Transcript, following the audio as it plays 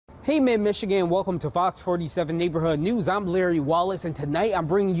Hey Mid-Michigan, welcome to Fox 47 Neighborhood News. I'm Larry Wallace, and tonight I'm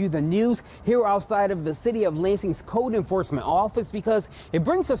bringing you the news here outside of the City of Lansing's Code Enforcement Office because it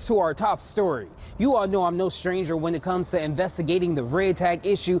brings us to our top story. You all know I'm no stranger when it comes to investigating the red tag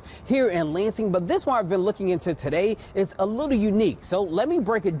issue here in Lansing, but this one I've been looking into today is a little unique, so let me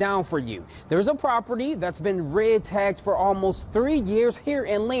break it down for you. There's a property that's been red tagged for almost 3 years here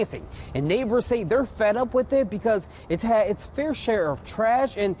in Lansing, and neighbors say they're fed up with it because it's had its fair share of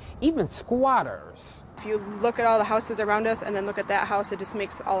trash and even squatters. If you look at all the houses around us and then look at that house, it just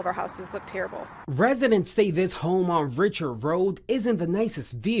makes all of our houses look terrible. Residents say this home on Richard Road isn't the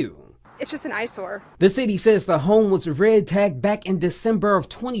nicest view. It's just an eyesore. The city says the home was red tagged back in December of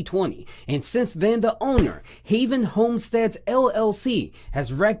 2020, and since then the owner, Homesteads LLC,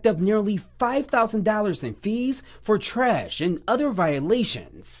 has racked up nearly $5,000 in fees for trash and other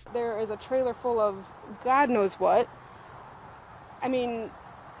violations. There is a trailer full of God knows what. I mean,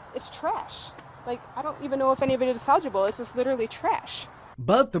 it's trash. Like, I don't even know if any of it is salvageable. It's just literally trash.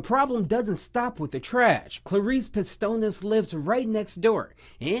 But the problem doesn't stop with the trash. Clarice Pitsonis lives right next door,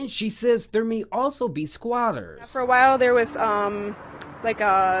 and she says there may also be squatters. For a while, there was like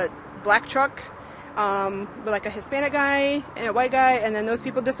a black truck with like a Hispanic guy and a white guy, and then those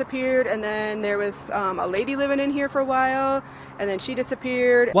people disappeared, and then there was a lady living in here for a while, and then she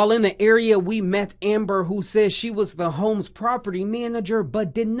disappeared. While in the area, we met Amber, who says she was the home's property manager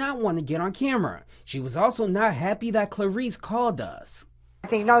but did not want to get on camera. She was also not happy that Clarice called us. I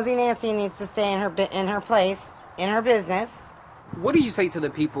think Nosy Nancy needs to stay in her place, in her business. What do you say to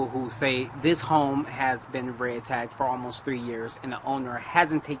the people who say this home has been red tagged for almost 3 years and the owner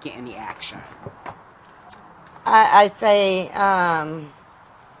hasn't taken any action? I say, I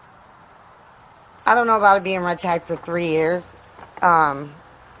don't know about it being red tagged for 3 years. I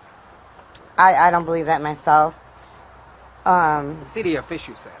don't believe that myself. City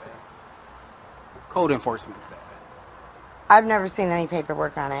officials said it. Code enforcement said it. I've never seen any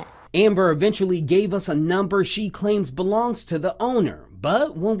paperwork on it. Amber eventually gave us a number she claims belongs to the owner,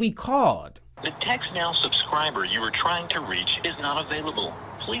 but when we called, the Text Now subscriber you were trying to reach is not available.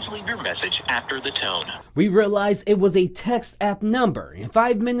 Please leave your message after the tone. We realized it was a text app number, and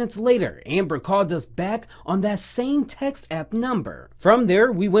 5 minutes later, Amber called us back on that same text app number. From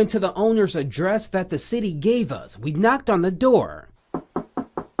there, we went to the owner's address that the city gave us. We knocked on the door,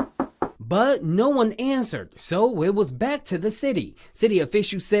 but no one answered, so it was back to the city. City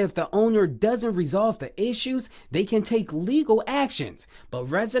officials said if the owner doesn't resolve the issues, they can take legal actions. But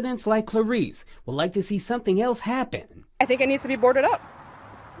residents like Clarice would like to see something else happen. I think it needs to be boarded up.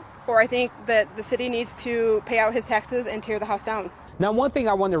 Or I think that the city needs to pay out his taxes and tear the house down. Now, one thing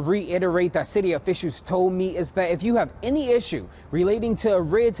I want to reiterate that city officials told me is that if you have any issue relating to a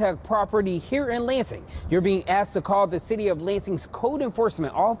red tag property here in Lansing, you're being asked to call the City of Lansing's Code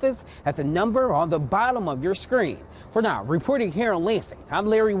Enforcement Office at the number on the bottom of your screen. For now, reporting here in Lansing, I'm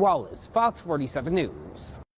Larry Wallace, Fox 47 News.